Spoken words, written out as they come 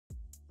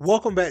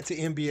Welcome back to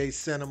NBA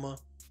Cinema.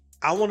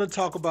 I want to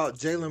talk about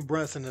Jalen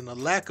Brunson and the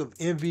lack of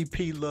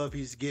MVP love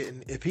he's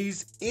getting. If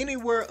he's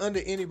anywhere under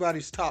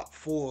anybody's top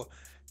four,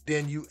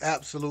 then you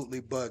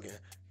absolutely bugging.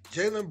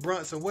 Jalen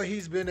Brunson, what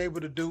he's been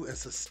able to do and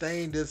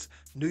sustain this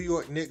New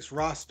York Knicks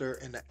roster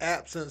in the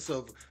absence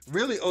of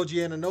really OG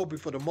Anunoby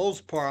for the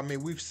most part. I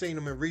mean, we've seen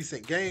him in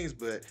recent games,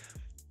 but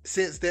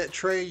since that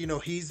trade,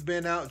 he's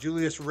been out.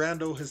 Julius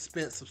Randle has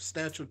spent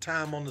substantial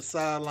time on the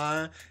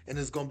sideline and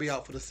is going to be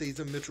out for the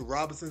season. Mitchell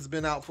Robinson's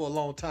been out for a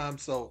long time.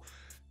 So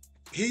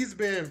they've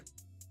been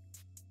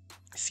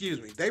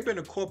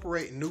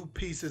incorporating new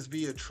pieces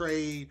via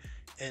trade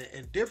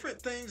and different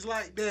things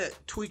like that,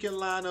 tweaking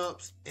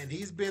lineups, and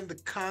he's been the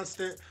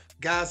constant.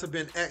 Guys have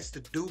been asked to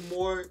do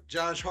more.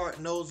 Josh Hart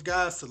and those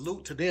guys,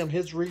 salute to them,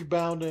 his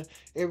rebounding,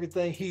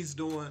 everything he's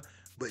doing.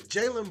 But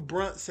Jalen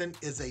Brunson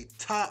is a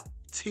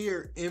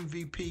top-tier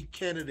MVP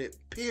candidate,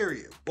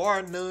 period.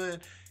 Bar none.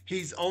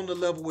 He's on the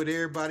level with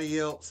everybody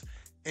else.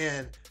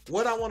 And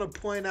what I want to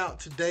point out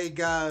today,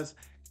 guys,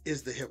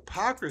 is the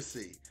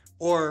hypocrisy,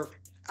 or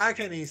I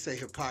can't even say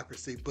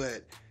hypocrisy,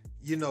 but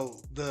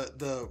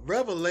the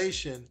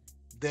revelation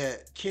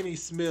that Kenny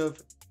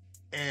Smith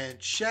and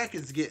Shaq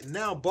is getting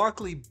now.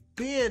 Barkley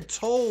Ben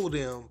told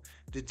him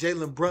that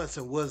Jalen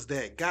Brunson was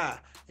that guy,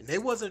 and they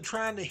wasn't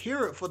trying to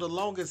hear it for the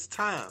longest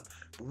time.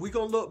 But we're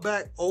gonna look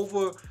back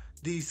over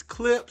these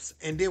clips,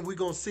 and then we're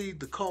gonna see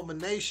the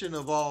culmination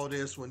of all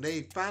this when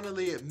they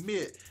finally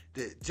admit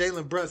that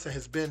Jalen Brunson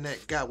has been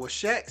that guy. Well,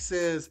 Shaq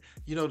says,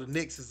 the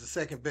Knicks is the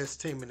second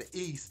best team in the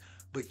East,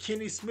 but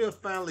Kenny Smith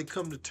finally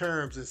come to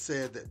terms and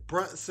said that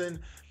Brunson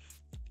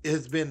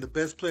has been the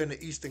best player in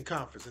the Eastern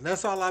Conference. And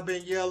that's all I've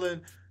been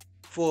yelling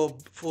for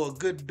a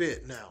good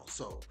bit now.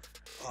 So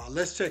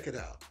let's check it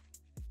out.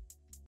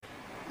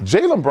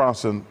 Jalen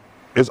Brunson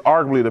is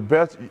arguably the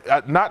best,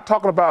 not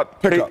talking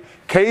about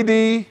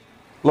KD,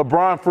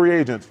 LeBron free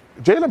agents.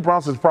 Jalen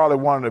Brunson is probably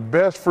one of the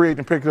best free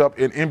agent pickup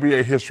in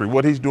NBA history.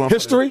 What he's doing.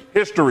 History?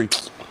 History.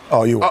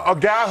 Oh, you a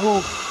guy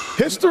who.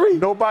 History?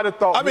 Nobody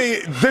thought. I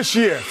mean, this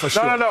year, for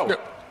sure. No.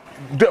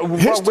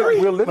 History?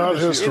 We're living Not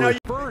this history.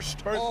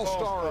 First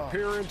All-Star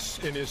appearance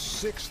in his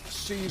 6th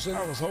season.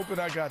 I was hoping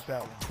I got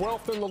that one.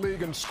 12th in the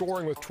league in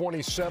scoring with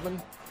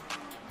 27.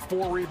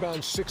 4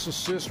 rebounds, 6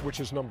 assists, which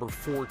is number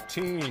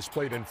 14. He's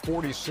played in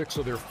 46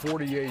 of their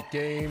 48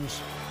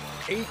 games.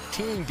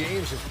 18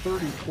 games of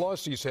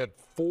 30-plus. He's had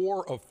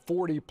 4 of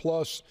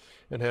 40-plus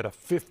and had a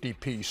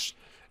 50-piece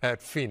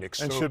at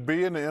Phoenix. And should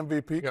be in the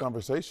MVP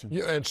conversation.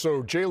 Yeah, and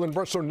so Jalen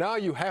Brunson. So now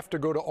you have to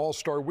go to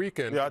All-Star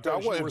Weekend. Yeah, if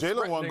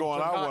Jalen wasn't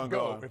going, I wasn't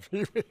going.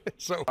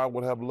 So I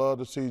would have loved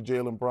to see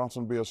Jalen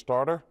Brunson be a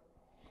starter.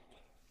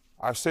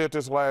 I said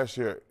this last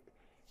year.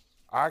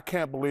 I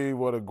can't believe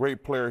what a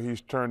great player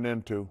he's turned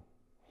into.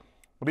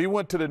 When he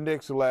went to the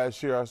Knicks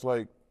last year, I was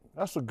like,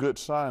 that's a good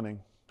signing.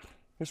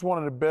 It's one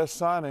of the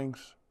best signings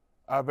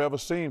I've ever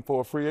seen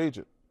for a free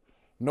agent.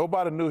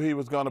 Nobody knew he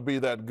was going to be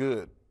that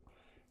good.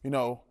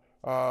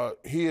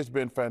 He has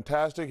been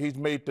fantastic. He's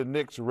made the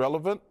Knicks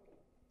relevant.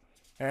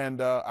 And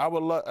I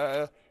would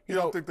love, you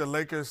don't think the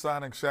Lakers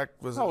signing Shaq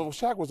was? No,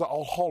 Shaq was a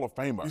Hall of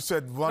Famer. You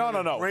said one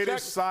of the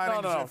greatest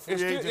signings in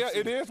free agency. Yeah,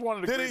 it is one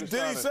of the greatest signings.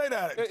 Did he say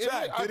that?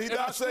 Shaq, did he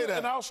not say that?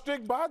 And I'll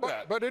stick by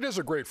that. But it is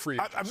a great free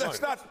agent.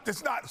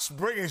 It's not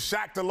bringing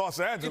Shaq to Los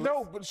Angeles.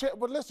 No,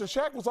 but listen,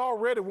 Shaq was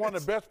already one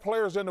of the best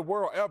players in the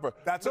world ever.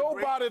 That's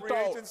nobody a great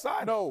free agent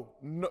signing.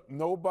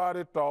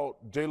 Nobody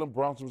thought Jalen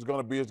Brunson was going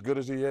to be as good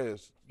as he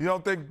is. You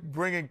don't think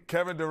bringing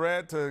Kevin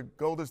Durant to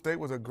Golden State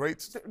was a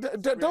great?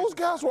 Those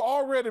guys were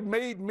already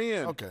made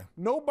men. Okay.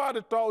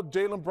 Nobody thought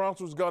Jalen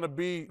Brunson was going to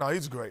be. No,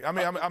 he's great. I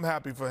mean, I'm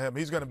happy for him.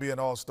 He's going to be an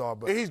all-star.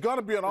 But he's going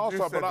to be an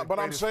all-star. But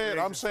I'm saying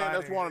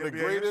that's one of the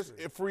greatest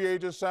free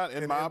agent signings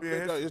in my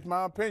opinion. It's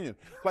my opinion.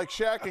 Like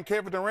Shaq and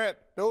Kevin Durant,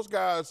 those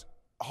guys,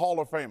 Hall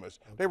of Famers.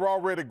 They were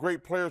already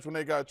great players when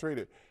they got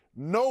traded.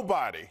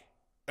 Nobody,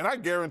 and I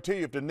guarantee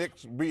if the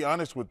Knicks be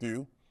honest with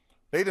you,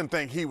 they didn't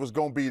think he was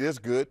going to be this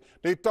good.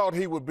 They thought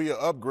he would be an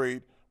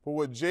upgrade. But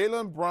what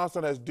Jalen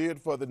Brunson has did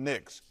for the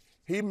Knicks,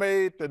 he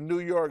made the New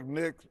York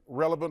Knicks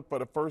relevant for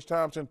the first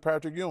time since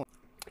Patrick Ewing.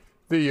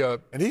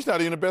 And he's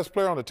not even the best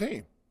player on the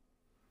team.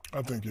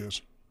 I think he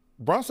is.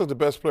 Brunson's the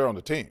best player on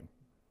the team.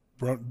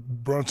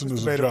 Brunson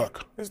is a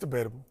jock. It's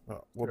debatable.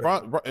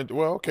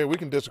 Okay, we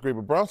can disagree,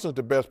 but Brunson's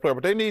the best player.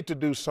 But they need to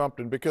do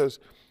something because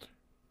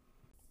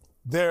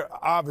they're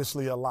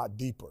obviously a lot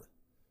deeper.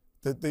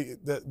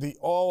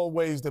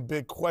 Always the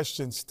big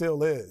question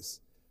still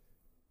is,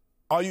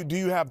 do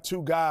you have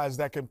 2 guys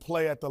that can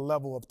play at the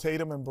level of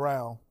Tatum and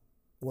Brown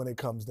when it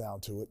comes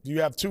down to it? Do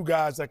you have 2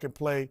 guys that can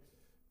play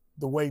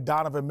the way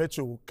Donovan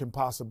Mitchell can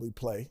possibly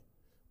play?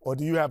 Or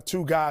do you have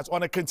 2 guys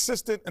on a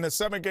consistent in a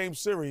 7-game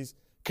series,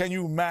 can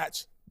you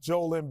match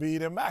Joel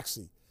Embiid and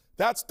Maxey?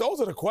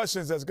 Those are the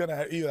questions that's going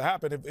to either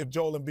happen if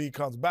Joel Embiid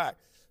comes back,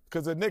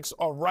 because the Knicks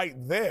are right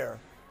there,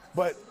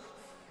 but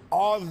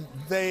are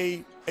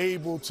they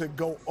able to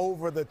go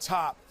over the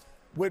top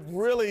with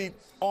really,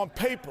 on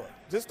paper,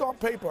 just on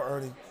paper,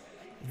 Ernie,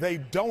 they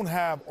don't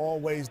have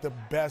always the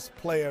best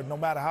player, no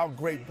matter how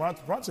great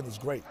Brunson is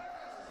great.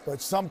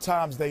 But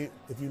sometimes if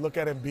you look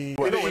at Embiid.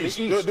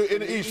 In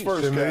the East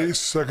first. In the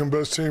East, second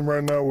best team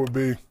right now would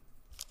be,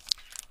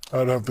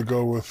 I'd have to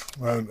go with,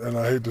 and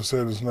I hate to say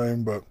his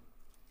name, but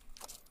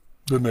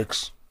the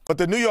Knicks. But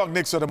the New York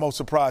Knicks are the most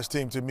surprised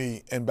team to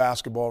me in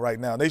basketball right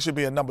now. They should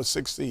be a number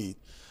 6 seed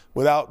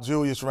without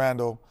Julius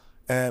Randle.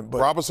 But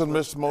Robinson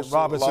missed most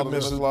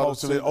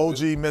of it. OG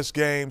missed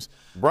games.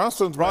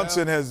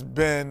 Brunson has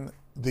been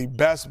the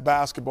best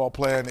basketball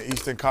player in the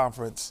Eastern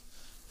Conference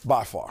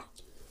by far.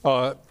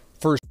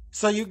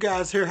 So you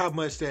guys hear how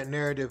much that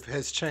narrative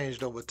has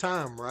changed over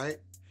time, right?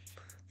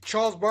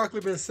 Charles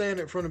Barkley been saying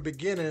it from the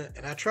beginning,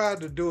 and I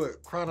tried to do it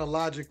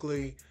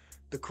chronologically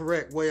the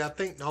correct way. I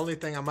think the only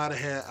thing I might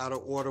have had out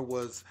of order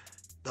was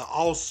the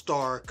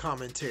All-Star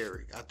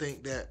commentary. I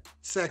think that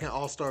second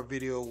All-Star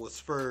video was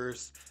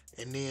first,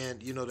 and then,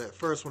 that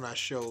first one I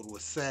showed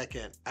was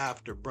second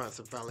after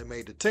Brunson finally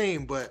made the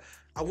team. But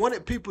I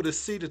wanted people to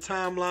see the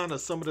timeline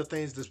of some of the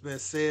things that's been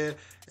said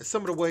and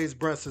some of the ways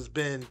Brunson's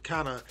been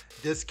kind of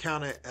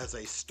discounted as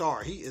a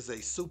star. He is a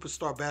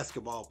superstar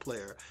basketball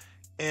player.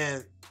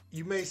 And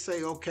you may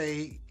say,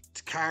 okay,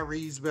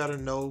 Kyrie's better.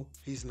 No,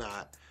 he's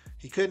not.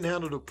 He couldn't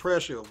handle the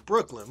pressure of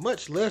Brooklyn,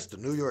 much less the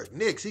New York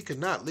Knicks. He could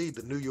not lead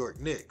the New York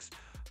Knicks.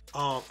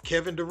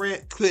 Kevin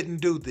Durant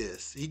couldn't do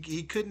this.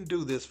 He couldn't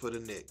do this for the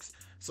Knicks.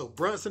 So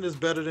Brunson is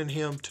better than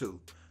him too,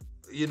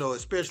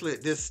 especially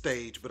at this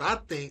stage. But I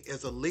think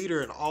as a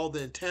leader in all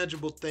the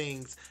intangible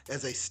things,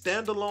 as a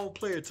standalone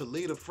player to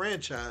lead a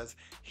franchise,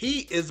 he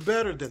is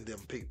better than them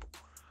people.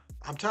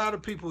 I'm tired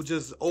of people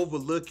just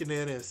overlooking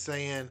it and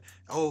saying,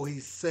 oh,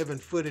 he's 7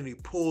 foot and he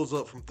pulls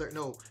up from 30.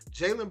 No,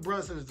 Jalen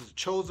Brunson is the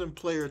chosen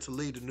player to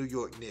lead the New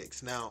York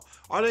Knicks. Now,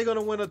 are they going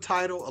to win a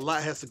title? A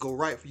lot has to go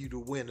right for you to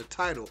win a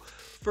title.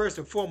 First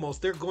and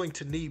foremost, they're going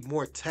to need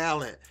more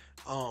talent,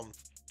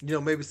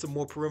 maybe some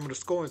more perimeter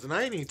scorers. And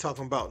I ain't even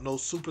talking about no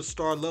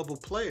superstar level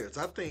players.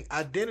 I think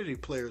identity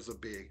players are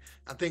big.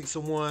 I think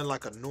someone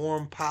like a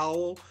Norm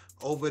Powell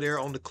over there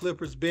on the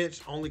Clippers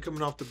bench, only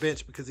coming off the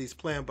bench because he's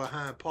playing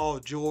behind Paul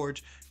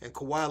George and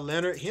Kawhi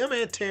Leonard. Him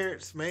and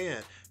Terrence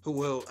Mann,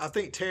 I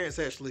think Terrence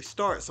actually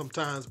starts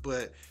sometimes,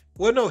 but,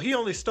 he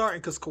only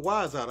starting because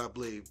Kawhi's out, I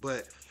believe.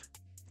 But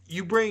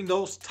you bring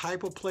those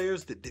type of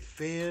players that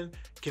defend,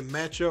 can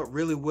match up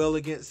really well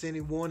against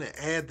anyone, and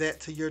add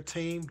that to your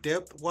team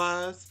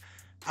depth-wise.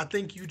 I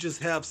think you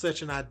just have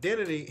such an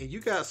identity, and you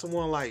got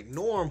someone like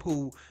Norm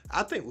who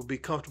I think would be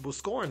comfortable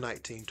scoring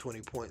 19,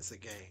 20 points a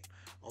game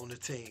on the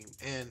team.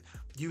 And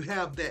you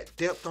have that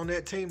depth on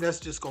that team, that's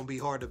just going to be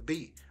hard to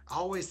beat. I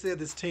always said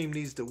this team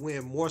needs to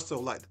win more so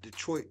like the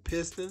Detroit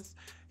Pistons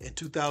in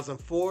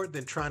 2004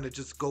 than trying to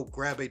just go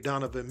grab a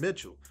Donovan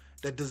Mitchell.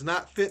 That does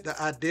not fit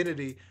the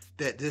identity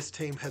that this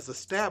team has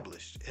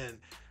established. And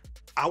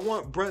I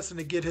want Brunson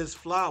to get his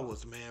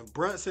flowers, man.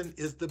 Brunson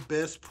is the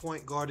best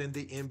point guard in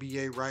the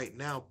NBA right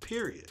now,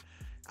 period.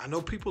 I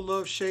know people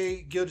love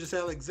Shai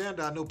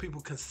Gilgeous-Alexander. I know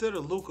people consider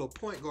Luka a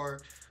point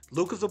guard.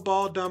 Luka's a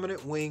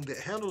ball-dominant wing that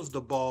handles the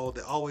ball,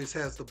 that always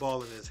has the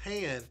ball in his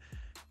hand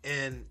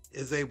and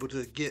is able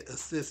to get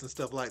assists and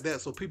stuff like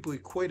that. So people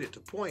equate it to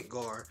point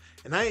guard.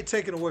 And I ain't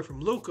taking away from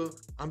Luka.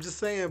 I'm just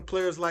saying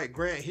players like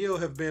Grant Hill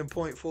have been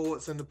point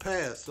forwards in the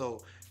past.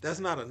 So that's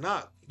not a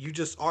knock. You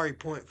just are a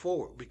point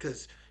forward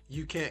because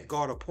you can't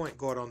guard a point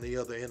guard on the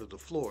other end of the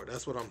floor.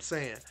 That's what I'm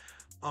saying.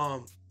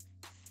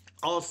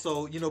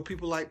 Also,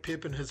 people like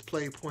Pippen has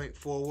played point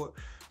forward.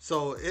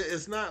 So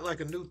it's not like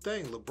a new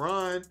thing.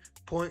 LeBron,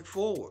 point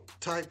forward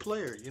type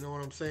player. You know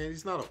what I'm saying?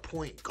 He's not a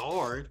point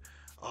guard.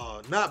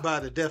 Not by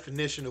the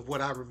definition of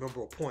what I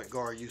remember a point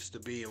guard used to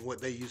be and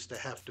what they used to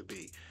have to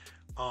be,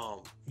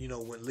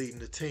 when leading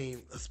the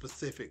team a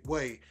specific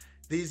way.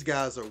 These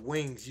guys are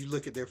wings. You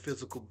look at their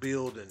physical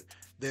build and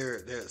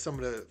their some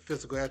of the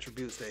physical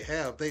attributes they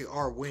have, they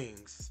are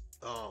wings.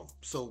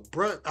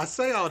 I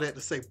say all that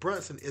to say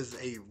Brunson is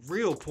a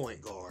real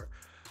point guard.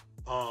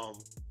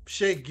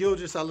 Shai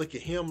Gilgeous, I look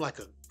at him like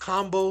a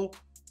combo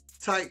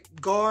type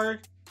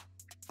guard.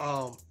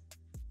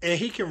 And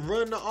he can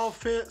run the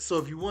offense. So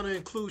if you want to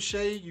include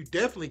Shai, you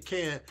definitely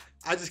can.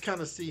 I just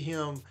kind of see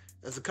him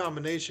as a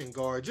combination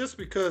guard just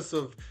because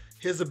of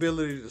his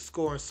ability to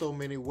score in so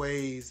many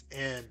ways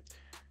and,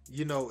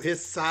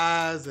 his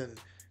size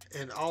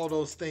and all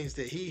those things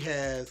that he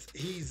has.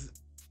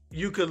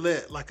 You could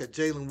let like a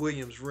Jalen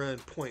Williams run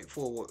point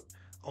forward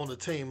on a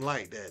team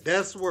like that.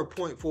 That's where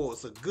point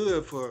forwards are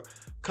good for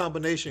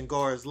combination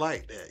guards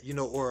like that,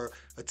 or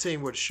a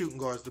team where the shooting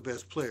guard is the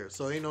best player.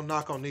 So ain't no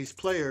knock on these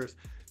players.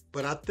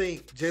 But I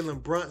think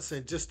Jalen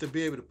Brunson, just to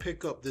be able to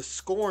pick up this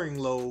scoring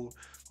load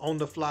on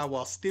the fly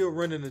while still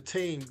running the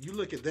team, you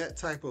look at that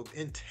type of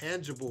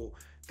intangible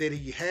that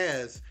he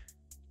has,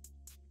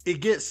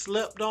 it gets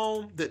slept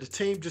on that the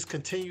team just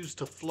continues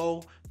to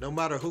flow no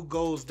matter who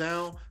goes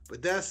down.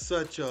 But that's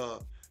such a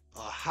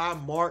high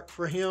mark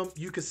for him.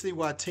 You can see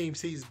why teams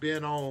he's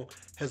been on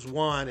has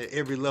won at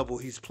every level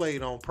he's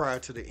played on prior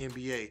to the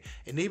NBA.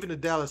 And even the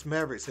Dallas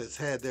Mavericks has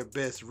had their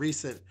best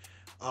recent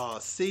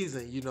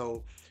season,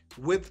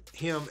 with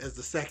him as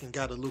the second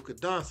guy to Luka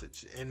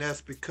Doncic. And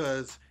that's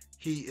because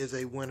he is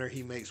a winner.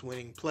 He makes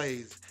winning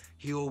plays.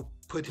 He'll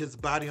put his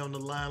body on the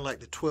line like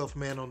the 12th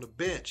man on the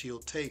bench. He'll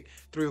take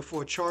 3 or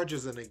 4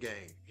 charges in a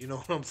game. You know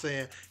what I'm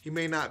saying? He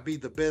may not be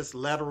the best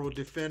lateral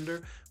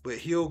defender, but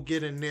he'll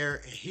get in there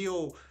and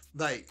he'll,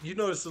 like, you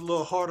know, it's a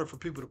little harder for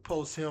people to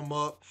post him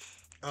up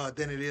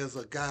than it is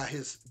a guy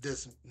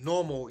this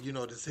normal, you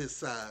know, that's his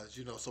size,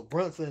 you know. So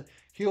Brunson,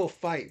 he'll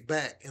fight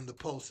back in the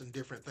post and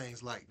different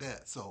things like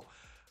that. So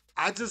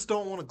I just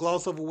don't want to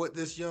gloss over what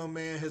this young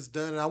man has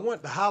done. And I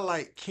want to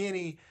highlight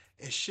Kenny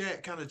and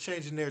Shaq kind of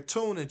changing their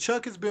tune. And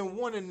Chuck has been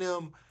warning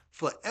them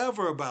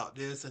forever about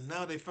this, and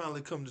now they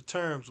finally come to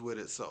terms with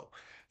it. So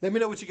let me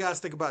know what you guys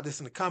think about this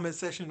in the comment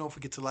section. Don't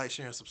forget to like,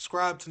 share, and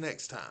subscribe. Till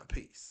next time.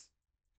 Peace.